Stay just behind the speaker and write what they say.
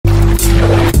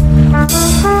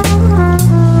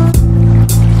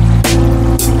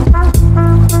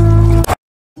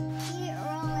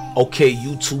Okay,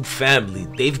 YouTube family,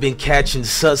 they've been catching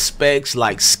suspects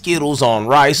like Skittles on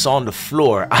rice on the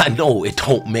floor. I know it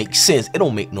don't make sense. It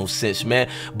don't make no sense, man.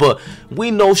 But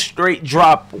we know Straight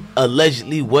Drop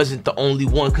allegedly wasn't the only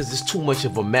one, because it's too much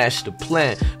of a master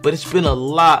plan. But it's been a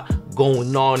lot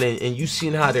going on, and you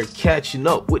seen how they're catching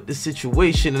up with the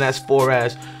situation. And as far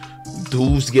as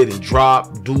dudes getting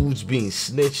dropped, dudes being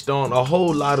snitched on, a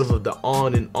whole lot of the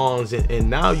on and ons, and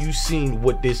now you seen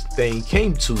what this thing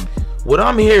came to. What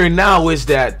I'm hearing now is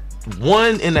that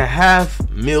 $1.5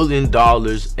 million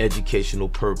educational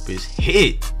purpose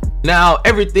hit. Now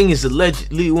everything is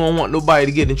allegedly, we don't want nobody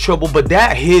to get in trouble, but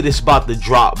that hit is about to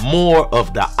drop more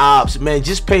of the ops, man.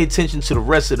 Just pay attention to the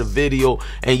rest of the video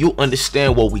and you'll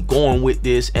understand where we going with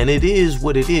this. And it is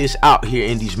what it is out here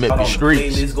in these Memphis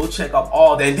streets. Go check out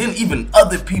all that. And then even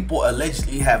other people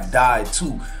allegedly have died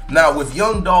too. Now with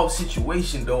Young Dolph's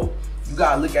situation though, you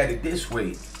gotta look at it this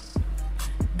way.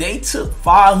 They took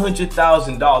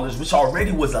 $500,000, which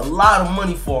already was a lot of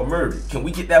money for a murder. Can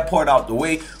we get that part out the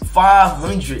way?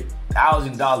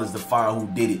 $500,000 to find who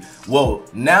did it. Well,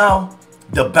 now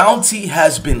the bounty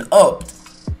has been upped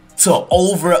to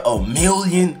over $1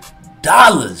 million.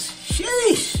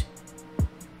 Sheesh.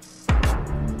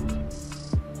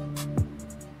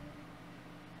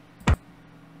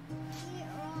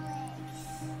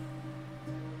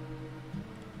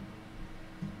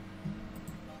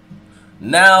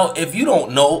 Now, if you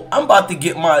don't know, I'm about to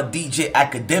get my DJ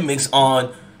academics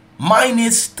on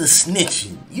minus the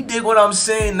snitching. You dig what I'm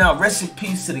saying? Now, rest in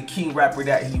peace to the king rapper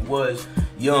that he was.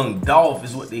 Young Dolph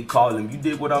is what they call him. You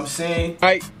dig what I'm saying?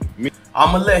 Right.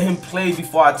 I'm gonna let him play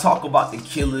before I talk about the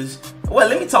killers. Well,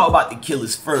 let me talk about the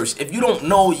killers first. If you don't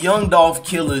know, Young Dolph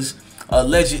killers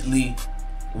allegedly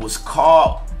was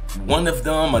caught. One of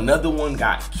them, another one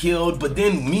got killed. But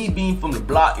then me being from the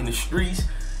block in the streets,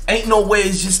 ain't no way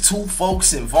it's just two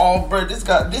folks involved, bro.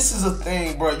 This is a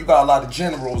thing, bro. You got a lot of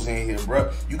generals in here,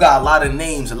 bro. You got a lot of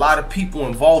names, a lot of people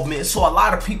involvement. So a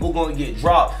lot of people gonna get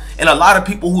dropped. And a lot of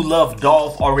people who love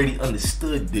Dolph already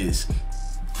understood this.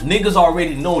 Niggas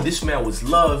already know this man was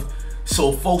loved.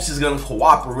 So folks is gonna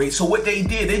cooperate. So what they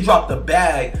did, they dropped a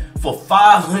bag for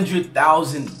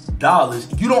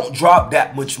 $500,000. You don't drop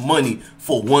that much money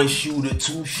for one shooter,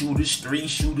 two shooters, three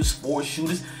shooters, four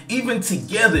shooters. Even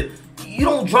together, you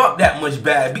don't drop that much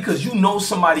bag, because you know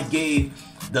somebody gave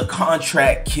the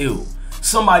contract kill.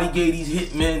 Somebody gave these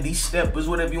hitmen, these steppers,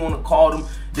 whatever you want to call them,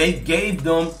 they gave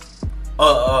them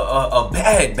a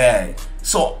bag.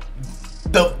 So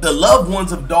the loved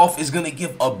ones of Dolph is gonna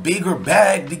give a bigger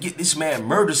bag to get this man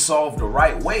murder solved the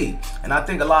right way. And I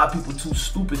think a lot of people too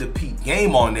stupid to peep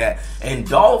game on that. And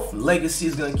Dolph legacy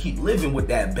is gonna keep living with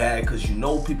that bag, because you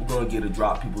know people gonna get a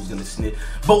drop, people's gonna snitch.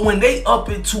 But when they up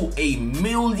it to $1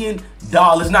 million,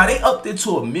 now they upped it to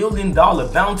 $1 million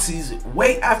bounties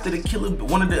way after the killer,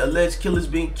 one of the alleged killers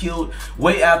being killed,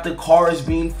 way after cars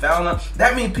being found out.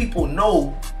 That means people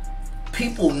know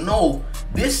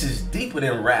this is deeper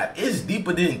than rap. It's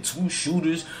deeper than two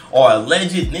shooters or a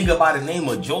alleged nigga by the name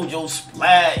of JoJo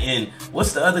Splat and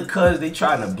what's the other cuz they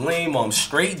trying to blame on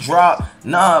Straight Drop.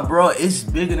 Nah, bro, it's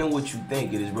bigger than what you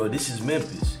think it is, bro. This is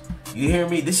Memphis. You hear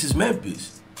me? This is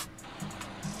Memphis.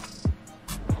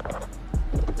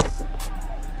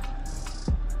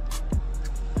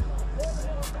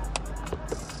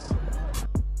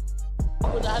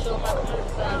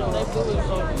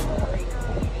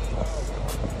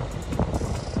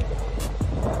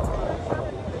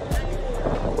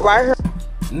 Right here.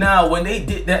 Now, when they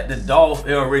did that, the Dolph,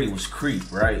 it already was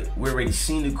creep, right? We already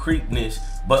seen the creepness,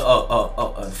 but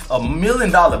 $1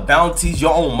 million bounties,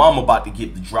 your own mama about to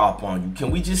get the drop on you.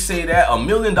 Can we just say that? $1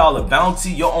 million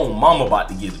bounty, your own mama about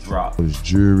to get the drop. This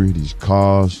jewelry, these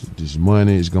cars, this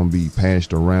money is gonna be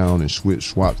passed around and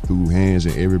swapped through hands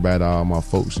and everybody, all my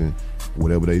folks, and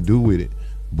whatever they do with it.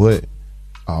 But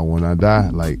when I die,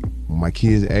 like when my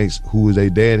kids ask who is their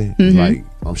daddy, like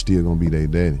I'm still gonna be their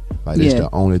daddy. Like that's the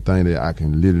only thing that I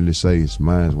can literally say is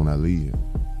mine when I leave. You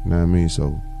know what I mean?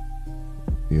 So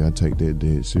yeah, I take that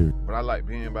dead serious. But I like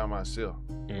being by myself.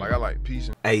 Like I like peace.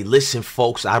 Hey, listen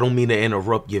folks, I don't mean to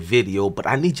interrupt your video, but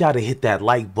I need y'all to hit that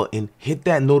like button, hit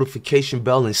that notification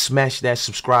bell, and smash that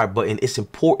subscribe button. It's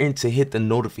important to hit the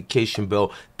notification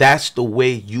bell. That's the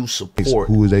way you support.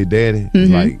 Who is their daddy?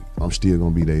 Like I'm still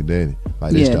gonna be their daddy.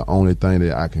 Like that's the only thing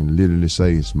that I can literally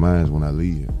say is mine when I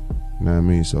leave. You know what I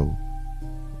mean? So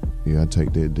yeah, I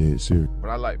take that dead serious. But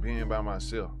I like being by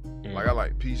myself. Like I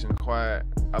like peace and quiet.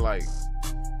 I like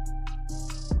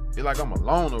it's like I'm a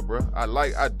loner, bro.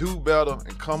 I do better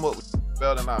and come up with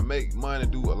better, and I make money,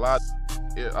 do a lot.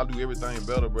 I do everything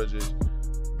better, bro, just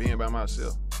being by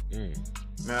myself. You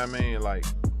know what I mean? Like,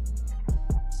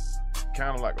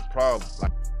 kind of like a problem.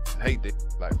 Like, I hate that.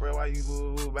 Like, bro, why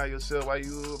you by yourself? Why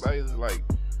you by yourself? Like,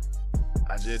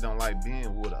 I just don't like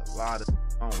being with a lot of.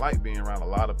 I don't like being around a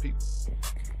lot of people.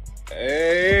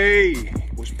 Hey,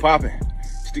 what's poppin'?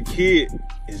 It's the kid.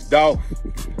 It's Dolph.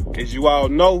 As you all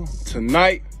know,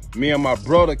 tonight, me and my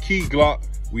brother Key Glock,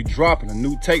 we dropping a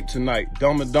new tape tonight,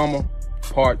 Dumb and Dumber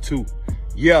Part 2.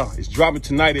 Yeah, it's dropping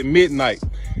tonight at midnight.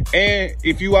 And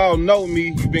if you all know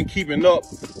me, you've been keeping up,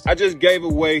 I just gave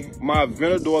away my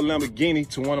Aventador Lamborghini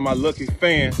to one of my lucky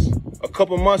fans a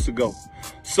couple months ago.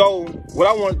 So what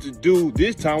I wanted to do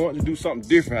this time, I wanted to do something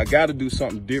different. I gotta do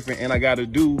something different, and I gotta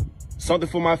do something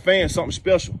for my fans, something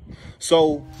special.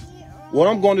 So what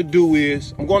I'm gonna do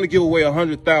is, I'm gonna give away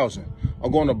 100,000.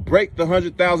 I'm gonna break the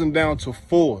 100,000 down to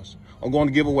fours. I'm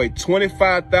gonna give away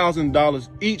 $25,000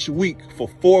 each week for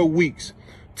 4 weeks.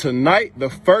 Tonight, the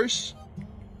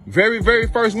very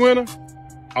first winner,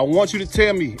 I want you to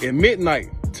tell me at midnight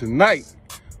tonight,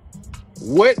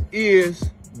 what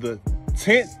is the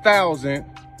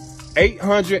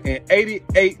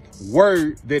 10,888th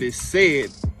word that is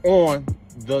said on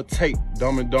the tape,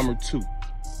 Dumb and Dumber 2?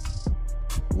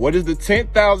 What is the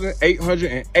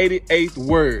 10,888th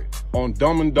word on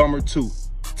Dumb and Dumber 2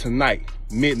 tonight,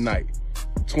 midnight?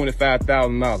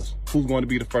 $25,000. Who's going to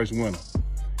be the first winner?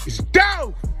 It's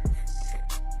Dolph!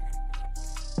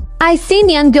 I seen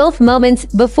young Dolph moments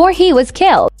before he was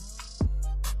killed.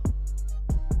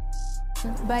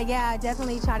 But yeah,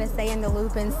 definitely try to stay in the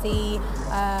loop and see,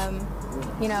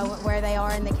 you know, where they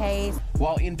are in the case.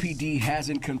 While NPD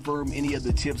hasn't confirmed any of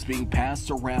the tips being passed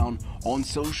around on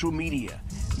social media,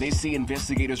 they say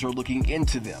investigators are looking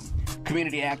into them.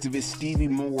 Community activist Stevie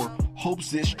Moore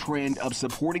hopes this trend of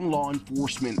supporting law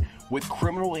enforcement with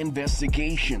criminal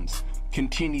investigations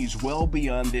continues well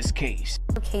beyond this case.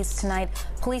 Case tonight,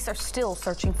 police are still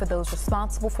searching for those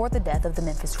responsible for the death of the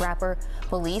Memphis rapper.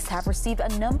 Police have received a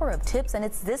number of tips, and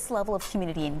it's this level of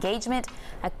community engagement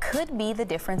that could be the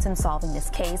difference in solving this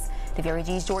case.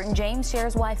 WREG's Jordan James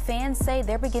shares why fans say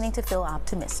they're beginning to feel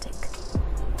optimistic.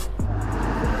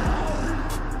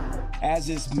 As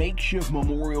this makeshift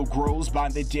memorial grows by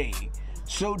the day,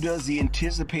 so does the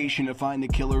anticipation to find the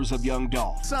killers of young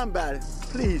Dolph. Somebody,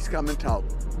 please come and talk.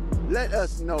 Let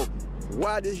us know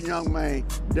why this young man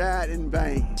died in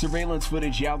vain. Surveillance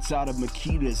footage outside of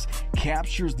Maquita's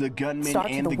captures the gunman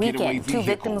and the getaway vehicle. Two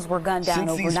victims were gunned down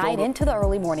overnight into the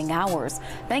early morning hours.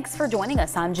 Thanks for joining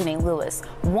us. I'm Janae Lewis.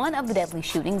 One of the deadly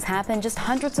shootings happened just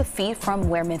hundreds of feet from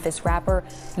where Memphis rapper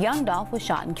Young Dolph was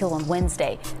shot and killed on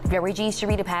Wednesday. WREG's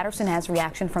Sharita Patterson has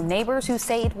reaction from neighbors who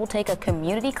say it will take a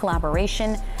community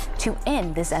collaboration to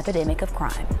end this epidemic of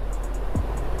crime.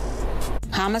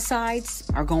 Homicides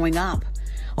are going up.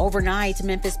 Overnight,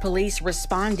 Memphis police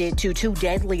responded to 2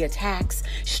 deadly attacks.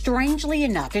 Strangely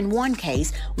enough, in one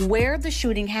case, where the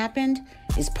shooting happened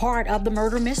is part of the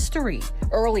murder mystery.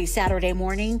 Early Saturday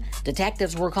morning,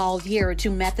 detectives were called here to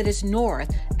Methodist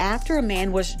North after a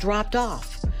man was dropped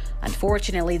off.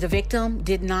 Unfortunately, the victim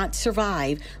did not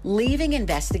survive, leaving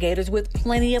investigators with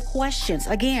plenty of questions,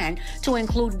 again, to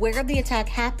include where the attack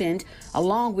happened,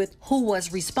 along with who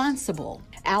was responsible.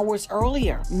 Hours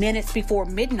earlier, minutes before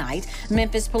midnight,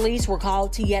 Memphis police were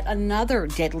called to yet another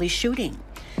deadly shooting.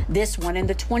 This one in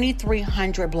the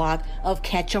 2300 block of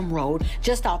Ketchum Road,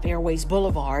 just off Airways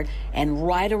Boulevard, and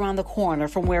right around the corner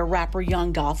from where rapper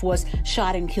Young Dolph was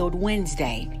shot and killed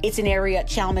Wednesday. It's an area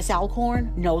Chalmers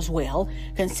Alcorn knows well,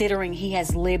 considering he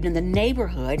has lived in the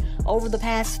neighborhood over the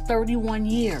past 31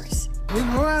 years. It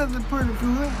was pretty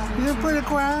good. It was pretty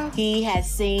quiet. He has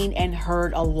seen and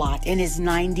heard a lot in his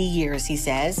 90 years, he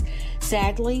says.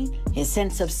 Sadly, his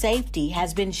sense of safety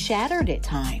has been shattered at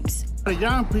times. The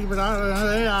young people, they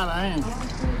out of hand.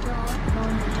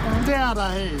 They out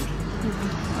of hand.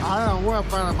 I don't worry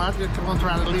about them. I just want to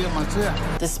try to live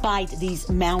myself. Despite these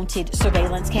mounted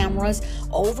surveillance cameras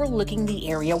overlooking the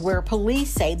area where police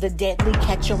say the deadly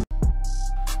Ketchum.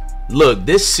 Look,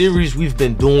 this series we've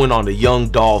been doing on the Young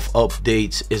Dolph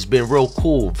updates, it's been real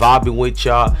cool, vibing with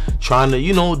y'all, trying to,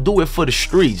 you know, do it for the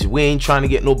streets. We ain't trying to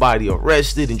get nobody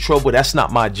arrested, in trouble. That's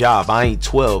not my job. I ain't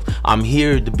 12. I'm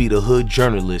here to be the hood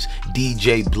journalist,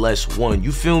 DJ Bless One.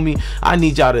 You feel me? I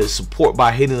need y'all to support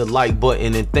by hitting the like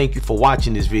button, and thank you for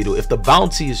watching this video. If the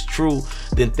bounty is true,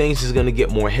 then things is gonna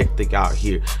get more hectic out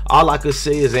here. All I could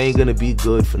say is it ain't gonna be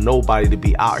good for nobody to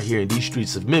be out here in these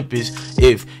streets of Memphis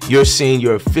if you're saying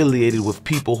you're affiliated with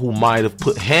people who might have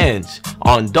put hands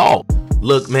on Dolph.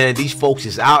 Look, man, these folks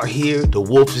is out here. The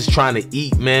wolves is trying to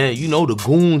eat, man. You know, the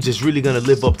goons is really gonna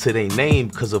live up to their name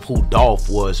because of who Dolph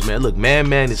was, man. Look,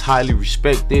 man is highly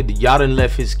respected. Y'all done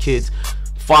left his kids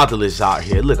fatherless out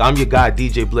here. Look, I'm your guy,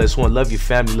 DJ Bless One. Love your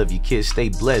family, love your kids. Stay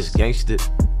blessed, gangster.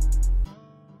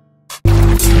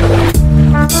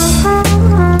 Bye.